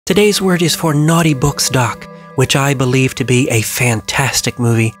Today's word is for Naughty Books Doc, which I believe to be a fantastic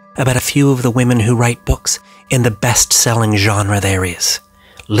movie about a few of the women who write books in the best-selling genre there is,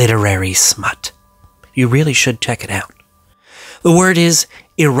 literary smut. You really should check it out. The word is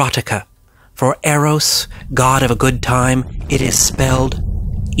Erotica. For Eros, god of a good time, it is spelled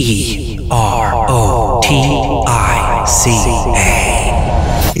E-R-O-T-I-C-A.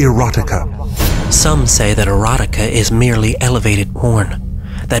 Erotica. Some say that erotica is merely elevated porn,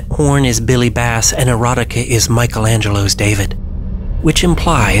 that porn is Billy Bass and erotica is Michelangelo's David, which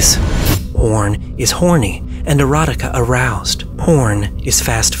implies porn is horny and erotica aroused. Porn is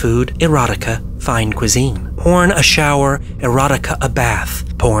fast food, erotica fine cuisine. Porn a shower, erotica a bath.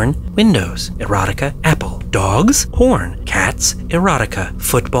 Porn, windows, erotica, apple. Dogs, porn. Cats, erotica.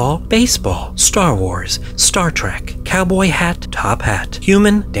 Football, baseball. Star Wars, Star Trek. Cowboy hat, top hat.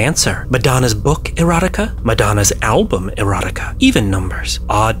 Human, dancer. Madonna's book, erotica. Madonna's album, erotica. Even numbers,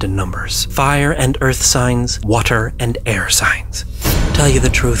 odd numbers. Fire and earth signs, water and air signs. Tell you the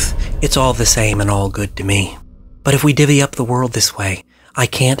truth, it's all the same and all good to me. But if we divvy up the world this way, I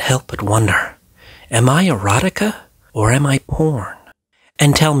can't help but wonder, am I erotica or am I porn?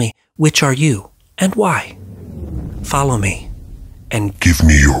 And tell me, which are you and why? Follow me and Give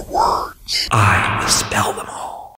me your words. I will spell them all.